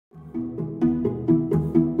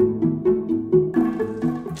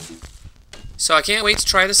So I can't wait to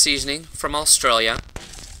try the seasoning from Australia.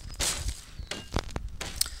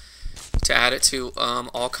 To add it to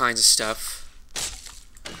all kinds of stuff.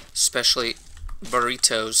 Especially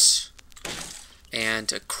burritos.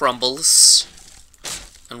 And crumbles.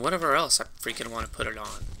 And whatever else I freaking want to put it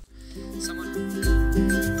on.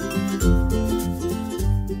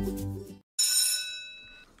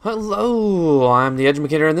 Hello, I'm the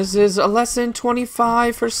Educator, and this is a lesson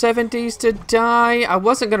 25 for 7 Days to Die. I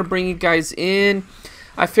wasn't going to bring you guys in.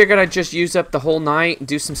 I figured I'd just use up the whole night and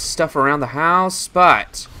do some stuff around the house,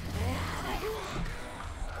 but...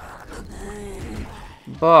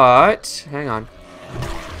 hang on.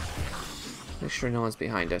 Make sure no one's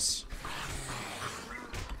behind us.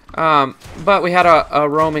 But we had a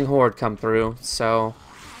roaming horde come through, so...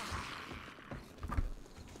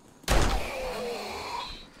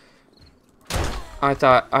 I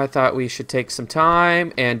thought we should take some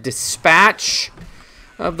time and dispatch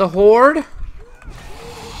of the horde.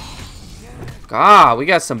 God, we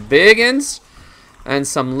got some big uns and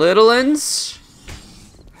some little uns.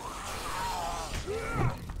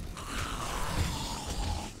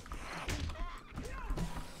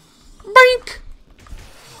 Boink!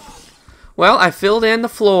 Well, I filled in the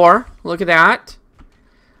floor. Look at that.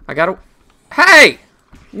 I gotta... Hey!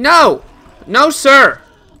 No! No, sir!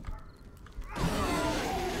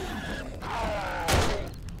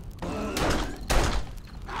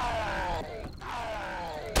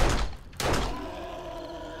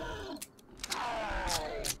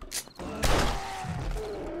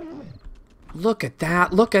 Look at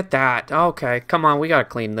that. Look at that. Okay, come on. We gotta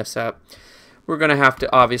clean this up. We're gonna have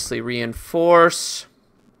to obviously reinforce.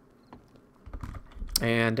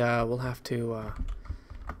 And we'll have to...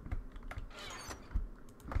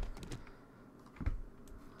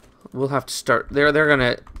 we'll have to start... They're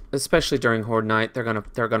gonna... Especially during Horde Night,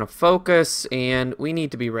 they're gonna focus, and we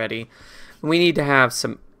need to be ready. We need to have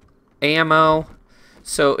some ammo.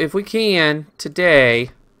 So if we can,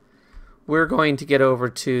 today, we're going to get over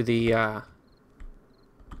to the...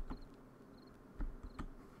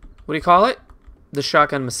 what do you call it? The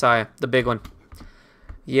Shotgun Messiah. The big one.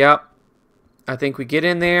 Yep. I think we get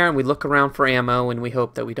in there and we look around for ammo and we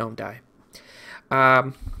hope that we don't die.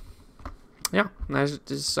 Yeah. That's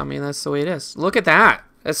just, I mean, that's the way it is. Look at that.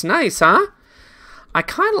 That's nice, huh? I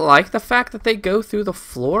kind of like the fact that they go through the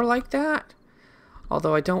floor like that.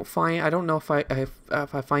 Although I don't know if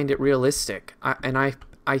I find it realistic. I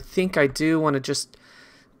think I do want to just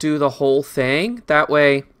do the whole thing. That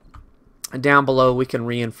way... down below we can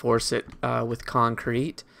reinforce it with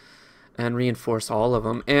concrete and reinforce all of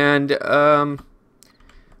them, and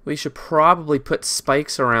we should probably put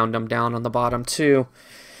spikes around them down on the bottom too.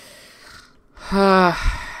 Yeah,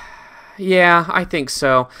 I think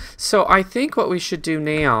so. So I think what we should do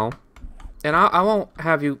now, and I won't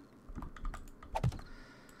have you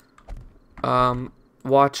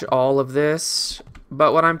watch all of this,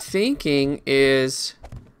 but what I'm thinking is,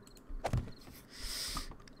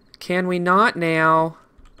 can we not now...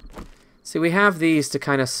 See, we have these to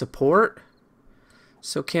kind of support.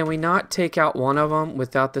 So can we not take out one of them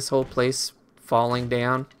without this whole place falling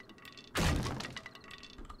down?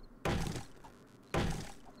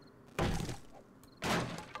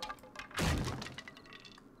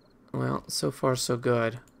 Well, so far so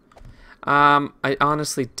good. I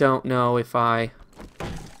honestly don't know if I...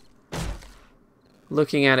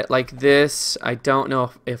 Looking at it like this, I don't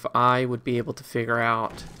know if I would be able to figure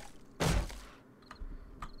out...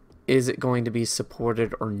 Is it going to be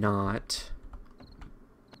supported or not?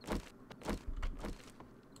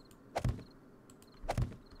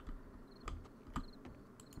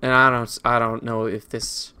 And I don't know if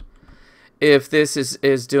this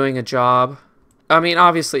is doing a job. I mean,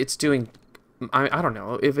 obviously it's doing... I don't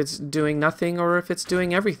know if it's doing nothing or if it's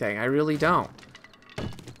doing everything. I really don't.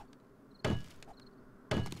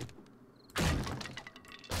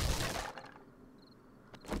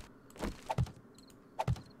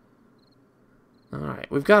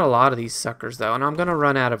 Alright, we've got a lot of these suckers though, and I'm going to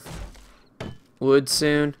run out of wood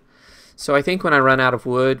soon. So I think when I run out of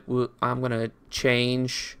wood, I'm going to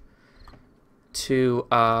change to...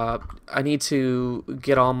 I need to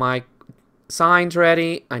get all my signs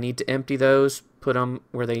ready. I need to empty those, put them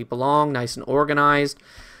where they belong, nice and organized.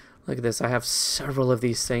 Look at this, I have several of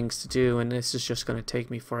these things to do, and this is just going to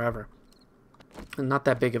take me forever. And not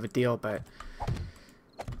that big of a deal, but...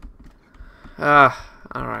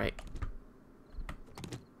 alright.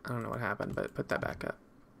 I don't know what happened, but put that back up.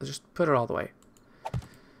 Just put it all the way.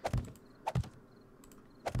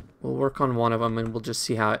 We'll work on one of them, and we'll just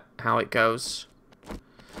see how it goes.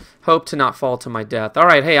 Hope to not fall to my death.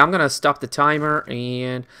 Alright, hey, I'm going to stop the timer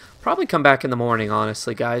and probably come back in the morning,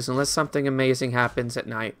 honestly, guys. Unless something amazing happens at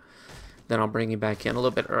night. Then I'll bring you back in a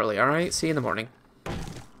little bit early. Alright, see you in the morning.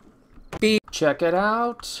 Beep. Check it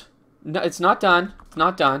out. No, it's not done. It's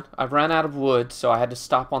not done. I've run out of wood, so I had to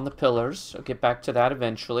stop on the pillars. I'll get back to that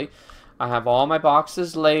eventually. I have all my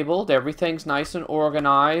boxes labeled. Everything's nice and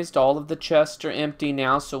organized. All of the chests are empty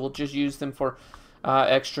now, so we'll just use them for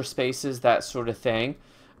extra spaces, that sort of thing.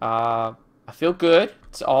 I feel good.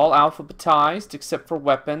 It's all alphabetized except for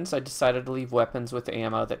weapons. I decided to leave weapons with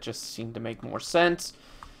ammo. That just seemed to make more sense.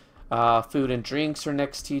 Food and drinks are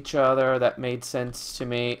next to each other. That made sense to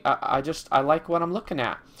me. I like what I'm looking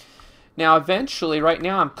at. Now, eventually, right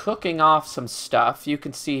now, I'm cooking off some stuff. You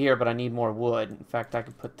can see here, but I need more wood. In fact, I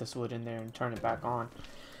could put this wood in there and turn it back on.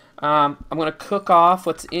 I'm going to cook off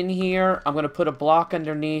what's in here. I'm going to put a block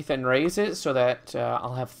underneath and raise it so that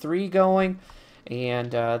I'll have 3 going.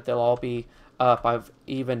 And they'll all be up. I've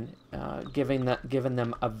even given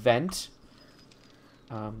them a vent.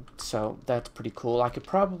 So that's pretty cool. I could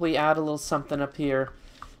probably add a little something up here.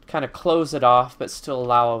 Kind of close it off, but still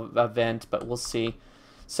allow a vent, but we'll see.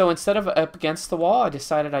 So instead of up against the wall, I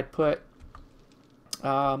decided I'd put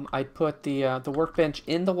the workbench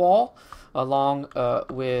in the wall along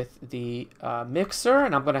with the mixer,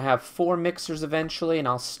 and I'm going to have 4 mixers eventually, and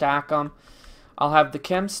I'll stack them. I'll have the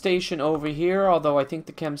chem station over here, although I think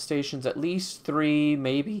the chem station's at least 3,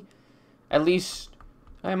 maybe. At least,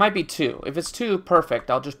 it might be 2. If it's 2, perfect.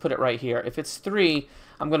 I'll just put it right here. If it's 3,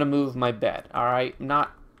 I'm going to move my bed, alright?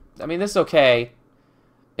 I mean, this is okay.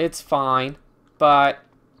 It's fine, but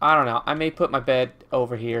I don't know. I may put my bed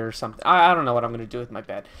over here or something. I don't know what I'm going to do with my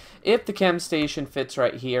bed. If the chem station fits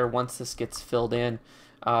right here, once this gets filled in,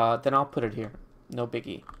 then I'll put it here. No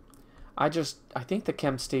biggie. I think the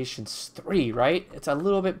chem station's 3, right? It's a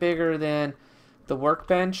little bit bigger than the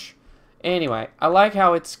workbench. Anyway, I like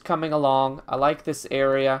how it's coming along. I like this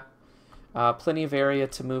area. Plenty of area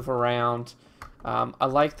to move around. I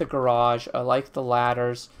like the garage. I like the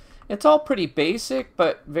ladders. It's all pretty basic,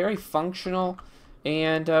 but very functional.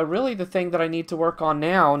 And really the thing that I need to work on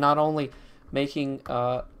now, not only making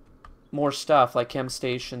more stuff like chem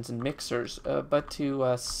stations and mixers, but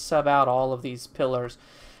to sub out all of these pillars.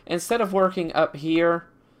 Instead of working up here,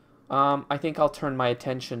 I think I'll turn my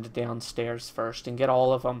attention to downstairs first and get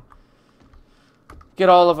all of them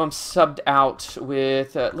subbed out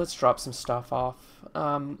with, let's drop some stuff off,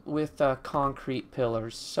 with concrete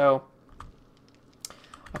pillars. So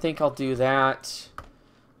I think I'll do that.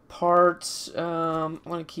 Parts, I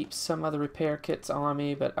want to keep some of the repair kits on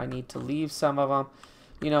me, but I need to leave some of them.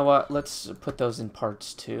 You know what, let's put those in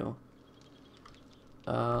parts too.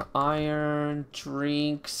 Iron,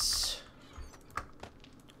 drinks,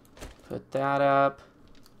 put that up,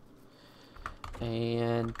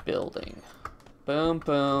 and building. Boom,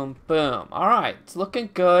 boom, boom. Alright, it's looking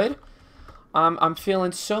good. I'm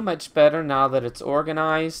feeling so much better now that it's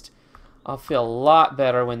organized. I'll feel a lot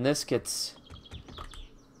better when this gets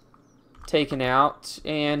taken out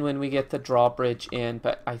and when we get the drawbridge in,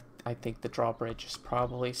 but I think the drawbridge is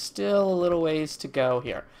probably still a little ways to go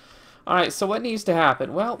here. Alright, so what needs to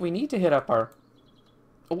happen? Well, we need to hit up our...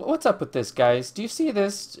 What's up with this, guys? Do you see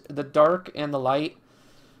this? The dark and the light?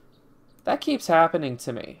 That keeps happening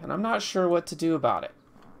to me, and I'm not sure what to do about it.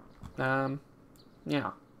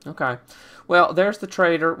 Yeah. Okay. Well, there's the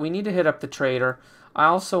trader. We need to hit up the trader. I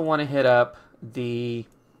also want to hit up the...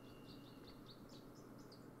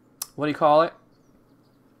 What do you call it?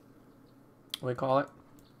 What do you call it?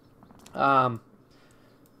 I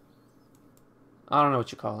don't know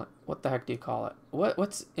what you call it. What the heck do you call it?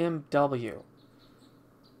 What's MW?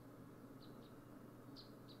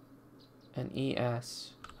 An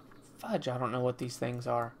ES. Fudge, I don't know what these things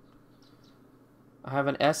are. I have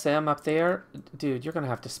an SM up there. Dude, you're going to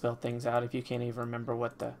have to spell things out if you can't even remember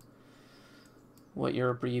what your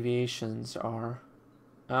abbreviations are.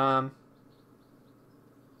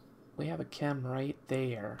 We have a chem right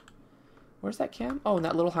there. Where's that chem? Oh, in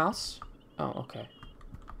that little house? Oh, okay.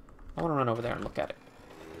 I want to run over there and look at it.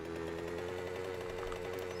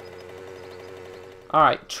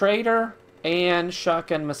 Alright, Trader and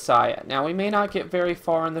Shotgun Messiah. Now, we may not get very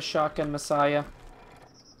far in the Shotgun Messiah.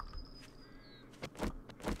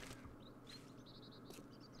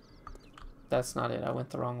 That's not it. I went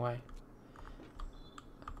the wrong way.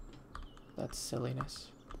 That's silliness.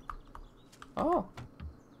 Oh.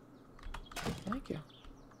 Thank you.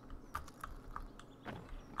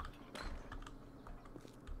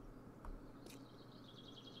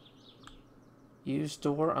 Use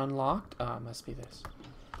door unlocked. Ah, it must be this.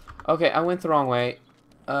 Okay, I went the wrong way.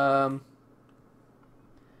 I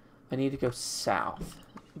need to go south.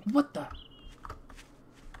 What the?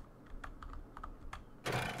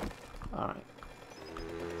 Alright.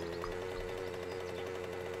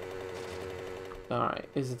 Alright,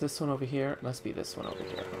 is it this one over here? It must be this one over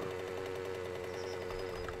here, huh?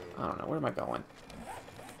 I don't know, where am I going?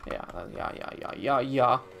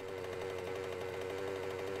 Yeah.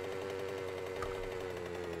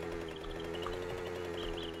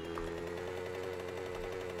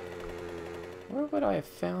 Where would I have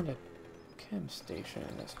found a chem station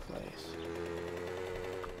in this place?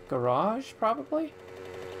 Garage, probably?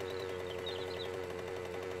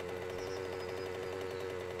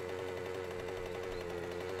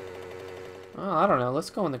 Oh, I don't know. Let's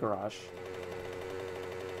go in the garage.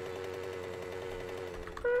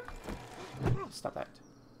 Stop that.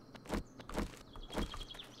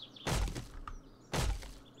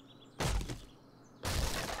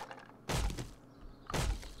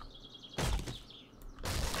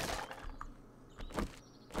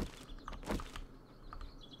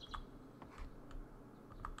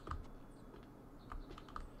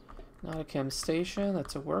 Not a chem station,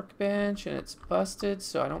 that's a workbench, and it's busted,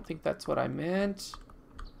 so I don't think that's what I meant.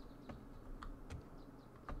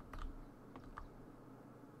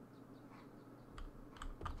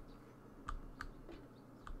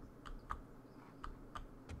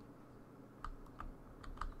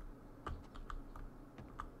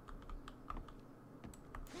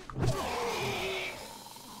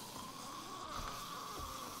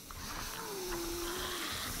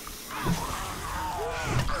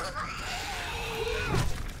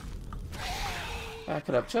 Back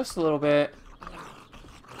it up just a little bit.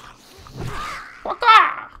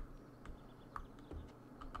 Waka!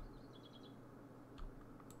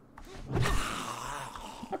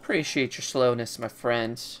 I appreciate your slowness, my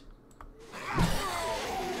friend.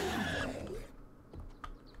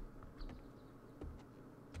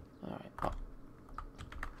 Alright. Oh.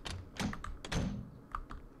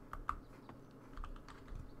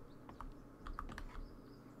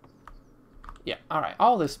 Yeah, alright.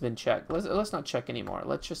 All this has been checked. Let's not check anymore.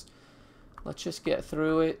 Let's just get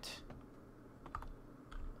through it.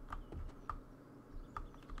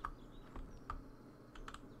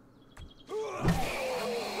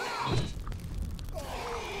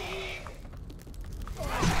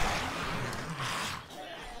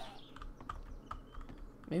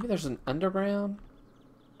 Maybe there's an underground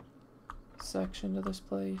section to this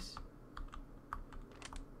place.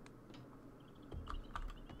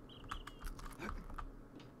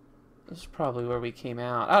 This is probably where we came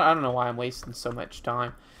out. I don't know why I'm wasting so much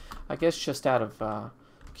time. I guess just out of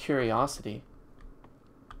curiosity.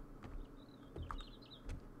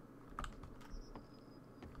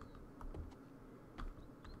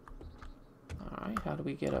 Alright, how do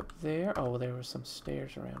we get up there? Oh, there were some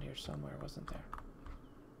stairs around here somewhere, wasn't there?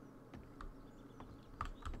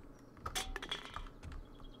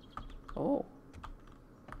 Oh.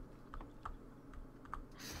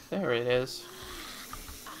 There it is.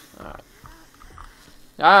 Alright.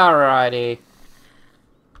 Alrighty.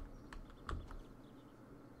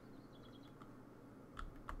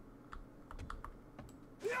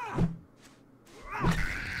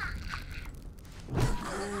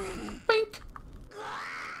 Bink.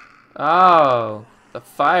 Oh, the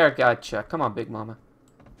fire gotcha. Come on, Big Mama.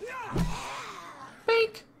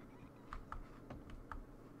 Bink.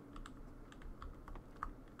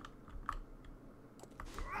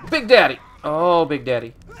 Big Daddy. Oh, Big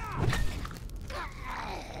Daddy.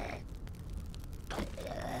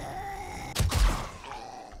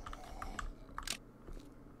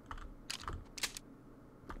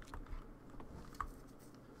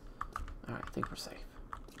 Alright, I think we're safe.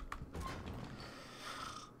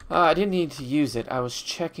 I didn't need to use it. I was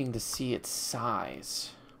checking to see its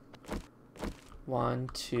size. 1,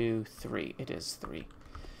 2, 3. It is 3.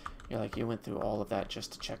 You're like, you went through all of that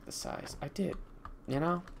just to check the size. I did. You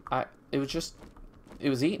know? It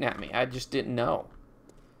was eating at me. I just didn't know.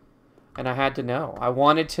 And I had to know. I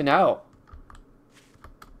wanted to know.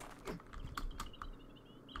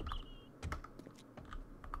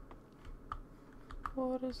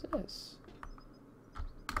 What is this?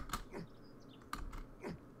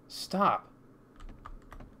 Stop.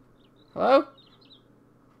 Hello?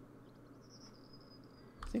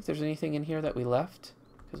 Think there's anything in here that we left?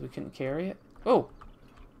 Because we couldn't carry it? Oh!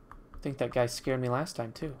 I think that guy scared me last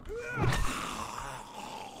time, too.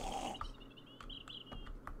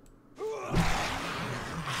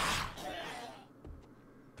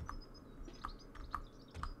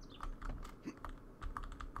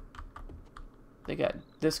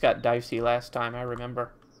 This got dicey last time, I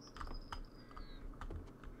remember.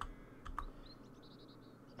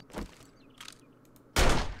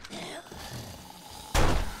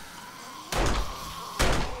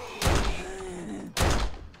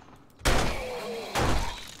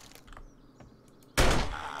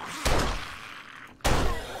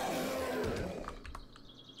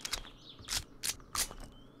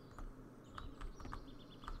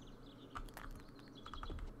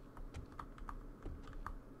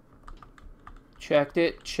 Checked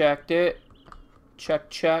it. Checked it. Check,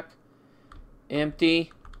 check.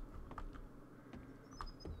 Empty.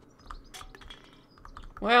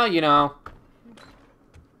 Well, you know.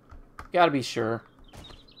 Gotta be sure.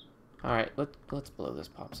 Alright, let's blow this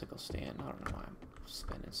popsicle stand. I don't know why I'm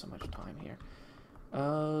spending so much time here.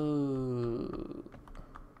 Oh.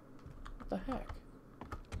 What the heck?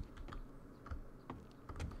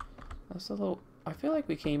 That's a little... I feel like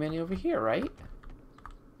we came in over here, right?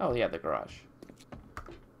 Oh, yeah, the garage.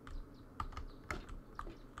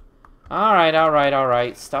 Alright, alright,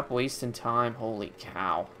 alright. Stop wasting time. Holy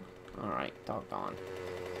cow. Alright, doggone.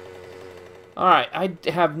 Alright, I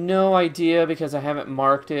have no idea because I haven't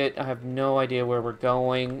marked it. I have no idea where we're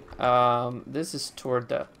going. This is toward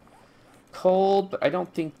the cold, but I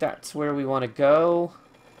don't think that's where we want to go.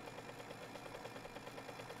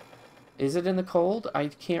 Is it in the cold? I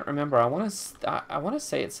can't remember. I want to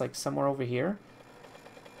say it's like somewhere over here.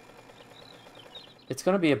 It's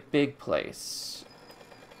going to be a big place.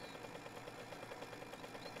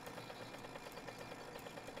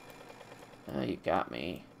 You got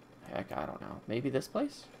me. Heck, I don't know. Maybe this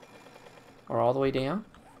place? Or all the way down?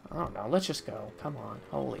 I don't know. Let's just go. Come on.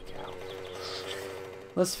 Holy cow.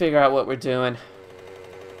 Let's figure out what we're doing.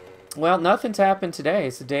 Well, nothing's happened today.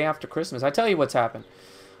 It's the day after Christmas. I tell you what's happened.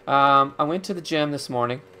 I went to the gym this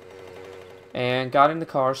morning and got in the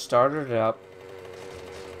car, started it up.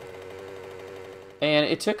 And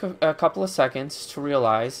it took a couple of seconds to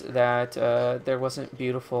realize that there wasn't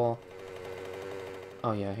beautiful...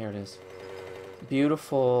 Oh, yeah, here it is.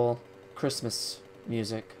 Beautiful Christmas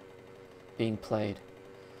music being played.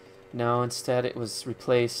 No, instead it was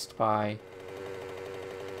replaced by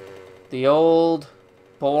the old,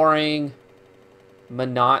 boring,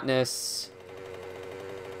 monotonous,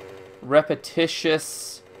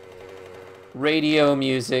 repetitious radio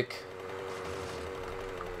music.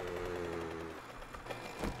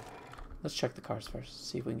 Let's check the cars first,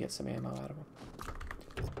 see if we can get some ammo out of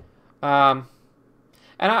them.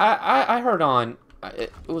 And I heard on,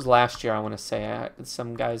 it was last year, I want to say,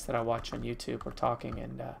 some guys that I watch on YouTube were talking,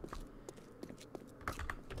 and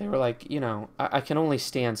they were like, you know, I can only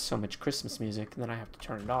stand so much Christmas music, and then I have to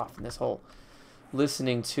turn it off. And this whole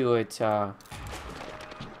listening to it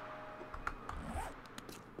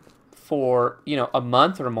for, you know, a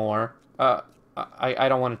month or more, I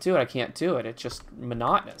don't want to do it. I can't do it. It's just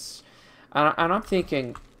monotonous. And I'm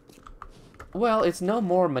thinking, well, it's no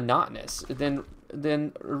more monotonous than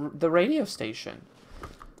the radio station.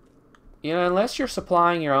 You know, unless you're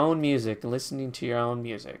supplying your own music and listening to your own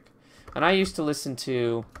music. And I used to listen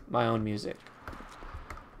to my own music.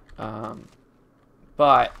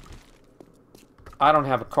 But I don't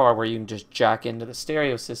have a car where you can just jack into the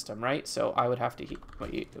stereo system, right? So I would have to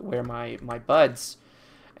wear my buds.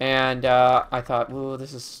 And I thought, well,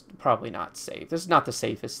 this is probably not safe. This is not the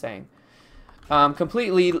safest thing.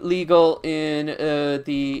 Completely legal in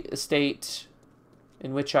the state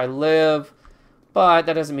in which I live, but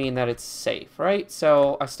that doesn't mean that it's safe, right?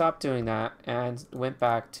 So I stopped doing that and went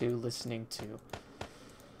back to listening to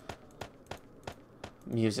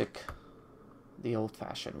music the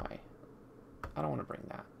old-fashioned way. I don't want to bring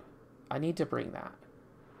that. I need to bring that.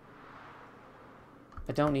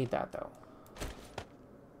 I don't need that, though.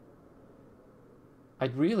 I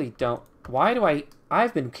really don't. Why do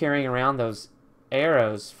I've been carrying around those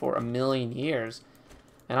arrows for 1,000,000 years,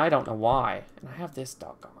 and I don't know why. And I have this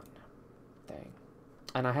doggone thing.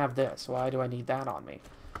 And I have this. Why do I need that on me?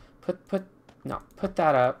 Put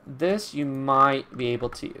that up. This you might be able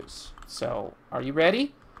to use. So, are you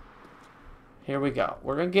ready? Here we go.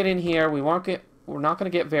 We're going to get in here. We're not going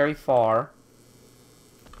to get very far,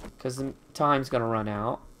 because the time's going to run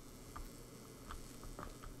out.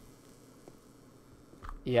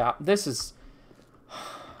 Yeah, this is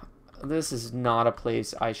not a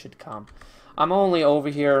place I should come. I'm only over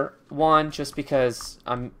here, one, just because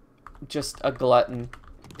I'm just a glutton.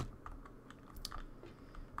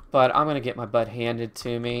 But I'm going to get my butt handed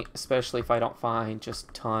to me, especially if I don't find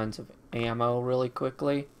just tons of ammo really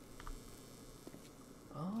quickly.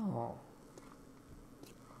 Oh.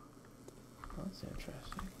 That's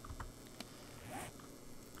interesting.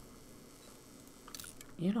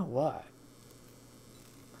 You know what?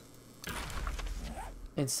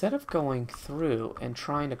 Instead of going through and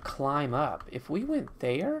trying to climb up, if we went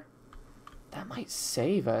there, that might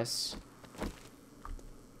save us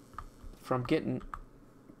from getting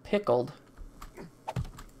pickled.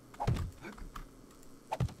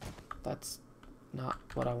 That's not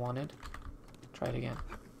what I wanted. Try it again.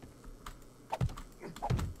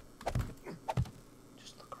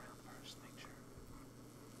 Just look around first, make sure.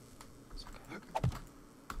 It's okay.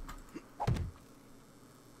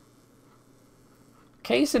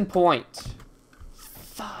 Case in point.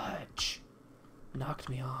 Fudge. Knocked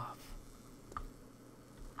me off.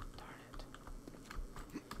 Darn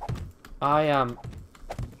it.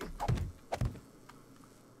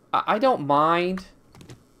 I don't mind.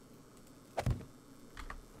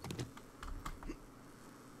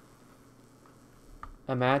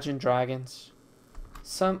 Imagine Dragons.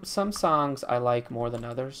 Some songs I like more than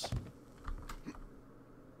others.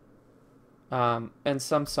 And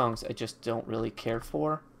some songs I just don't really care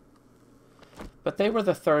for. But they were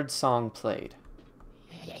the third song played.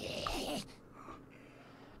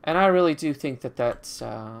 And I really do think that that's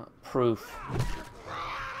proof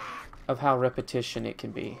of how repetition it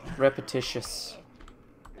can be. Repetitious.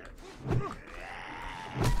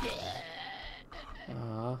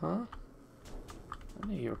 Uh-huh. I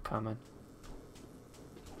knew you were coming.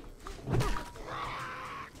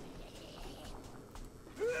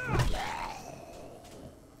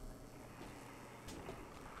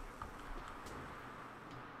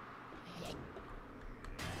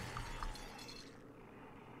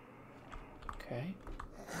 Okay.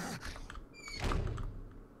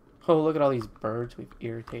 Oh, look at all these birds we've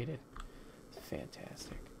irritated. It's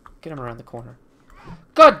fantastic. Get them around the corner.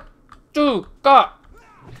 God! Dude! God!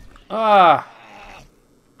 Ah!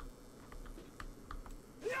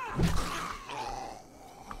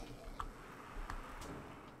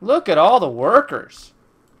 Look at all the workers.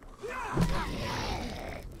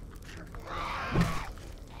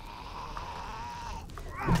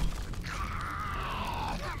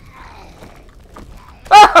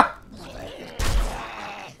 Ah!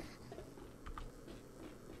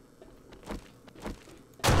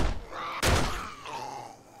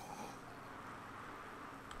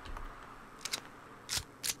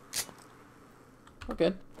 We're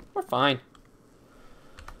good. We're fine.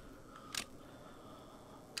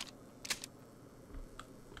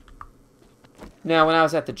 Now, when I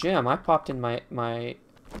was at the gym, I popped in my...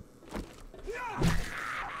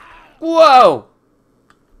 Whoa!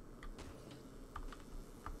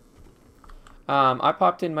 I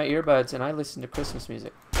popped in my earbuds and I listened to Christmas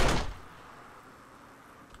music. And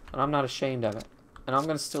I'm not ashamed of it. And I'm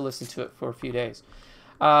going to still listen to it for a few days.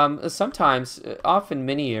 Sometimes, often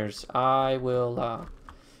many years, I will... as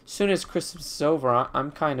soon as Christmas is over,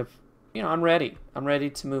 I'm kind of... You know, I'm ready. I'm ready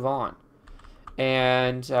to move on.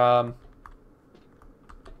 And...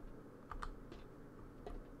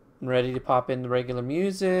 I'm ready to pop in the regular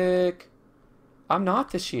music. I'm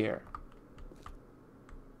not this year.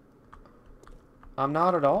 I'm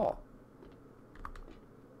not at all.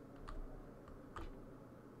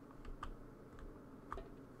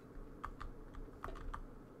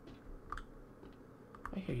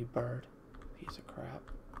 I hear you, bird. Piece of crap.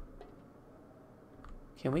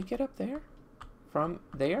 Can we get up there? From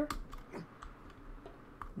there?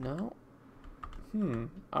 No?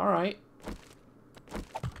 Alright.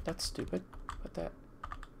 That's stupid. But that...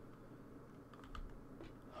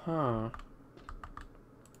 Huh.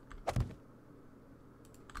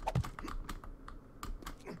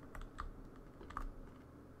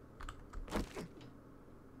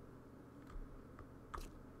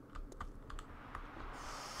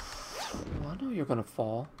 Well, I know you're gonna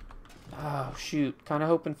fall. Oh, shoot. Kinda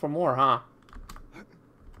hoping for more, huh?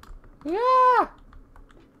 Yeah!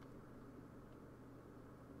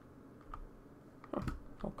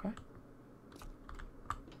 Okay.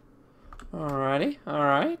 Alrighty.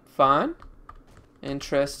 Alright. Fun.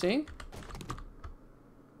 Interesting.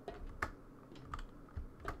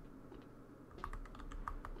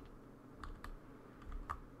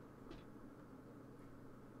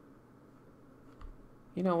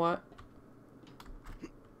 You know what?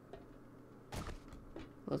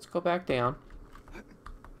 Let's go back down.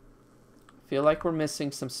 Feel like we're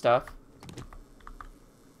missing some stuff.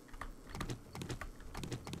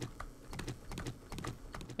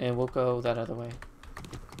 And we'll go that other way.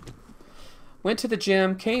 Went to the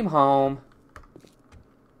gym, came home.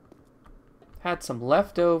 Had some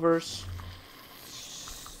leftovers.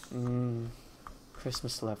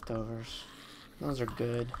 Christmas leftovers. Those are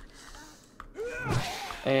good.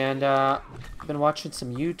 And been watching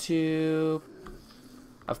some YouTube.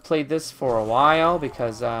 I've played this for a while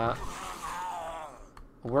because I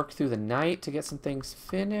worked through the night to get some things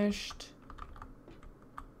finished.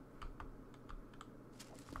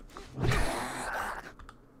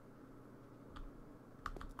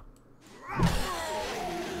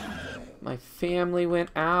 My family went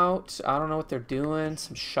out. I don't know what they're doing.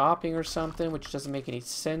 Some shopping or something, which doesn't make any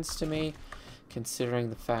sense to me,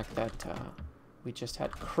 considering the fact that we just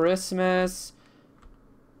had Christmas.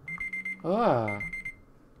 Ah.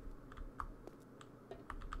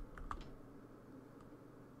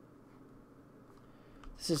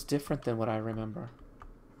 This is different than what I remember.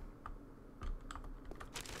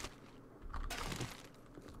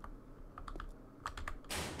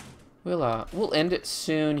 We'll end it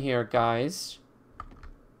soon here, guys.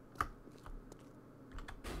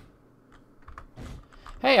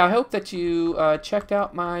 Hey, I hope that you checked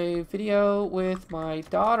out my video with my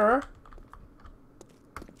daughter.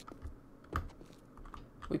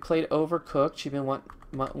 We played Overcooked. She's been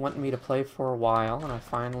wanting me to play for a while, and I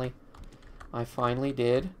finally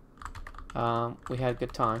did. We had a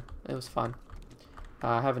good time. It was fun.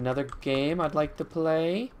 I have another game I'd like to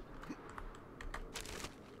play.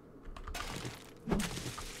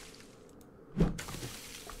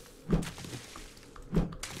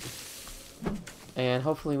 And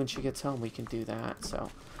hopefully when she gets home we can do that.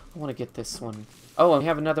 So I want to get this one. Oh, and we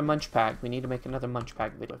have another munch pack. We need to make another munch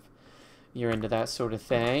pack video if you're into that sort of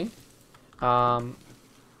thing.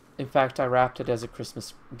 In fact, I wrapped it as a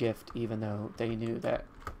Christmas gift, even though they knew that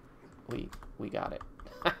we got it.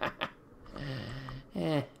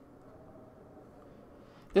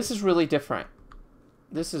 This is really different.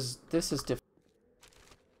 This is different.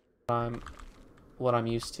 What I'm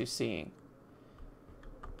used to seeing.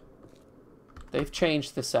 They've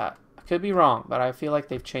changed this up. I could be wrong, but I feel like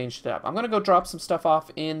they've changed it up. I'm gonna go drop some stuff off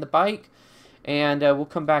in the bike, and we'll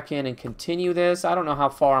come back in and continue this. I don't know how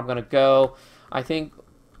far I'm gonna go. I think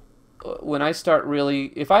when I start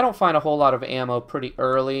really, if I don't find a whole lot of ammo pretty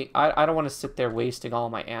early, I don't want to sit there wasting all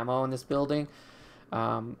my ammo in this building.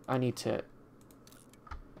 I need to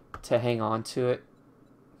hang on to it.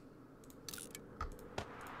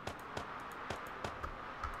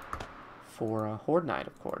 For Horde Night,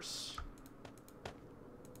 of course.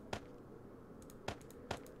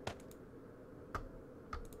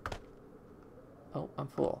 Oh, I'm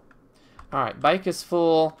full. Alright, bike is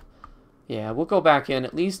full. Yeah, we'll go back in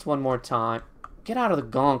at least one more time. Get out of the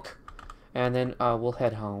gunk. And then we'll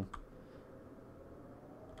head home.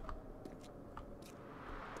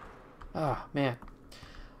 Ah, man.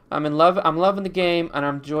 I'm in love. I'm loving the game, and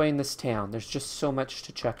I'm enjoying this town. There's just so much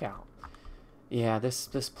to check out. Yeah, this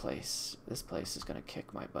place is gonna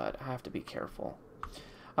kick my butt. I have to be careful.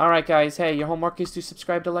 Alright, guys. Hey, your homework is to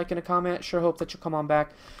subscribe, to like, and a comment. Sure hope that you'll come on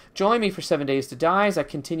back. Join me for 7 Days to Die as I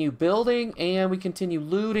continue building, and we continue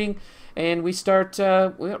looting, and we start,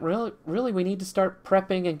 really, we need to start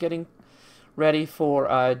prepping and getting ready for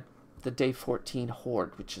the Day 14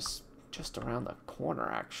 Horde, which is just around the corner,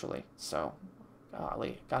 actually. So,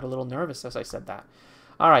 golly, got a little nervous as I said that.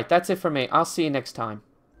 Alright, that's it for me. I'll see you next time.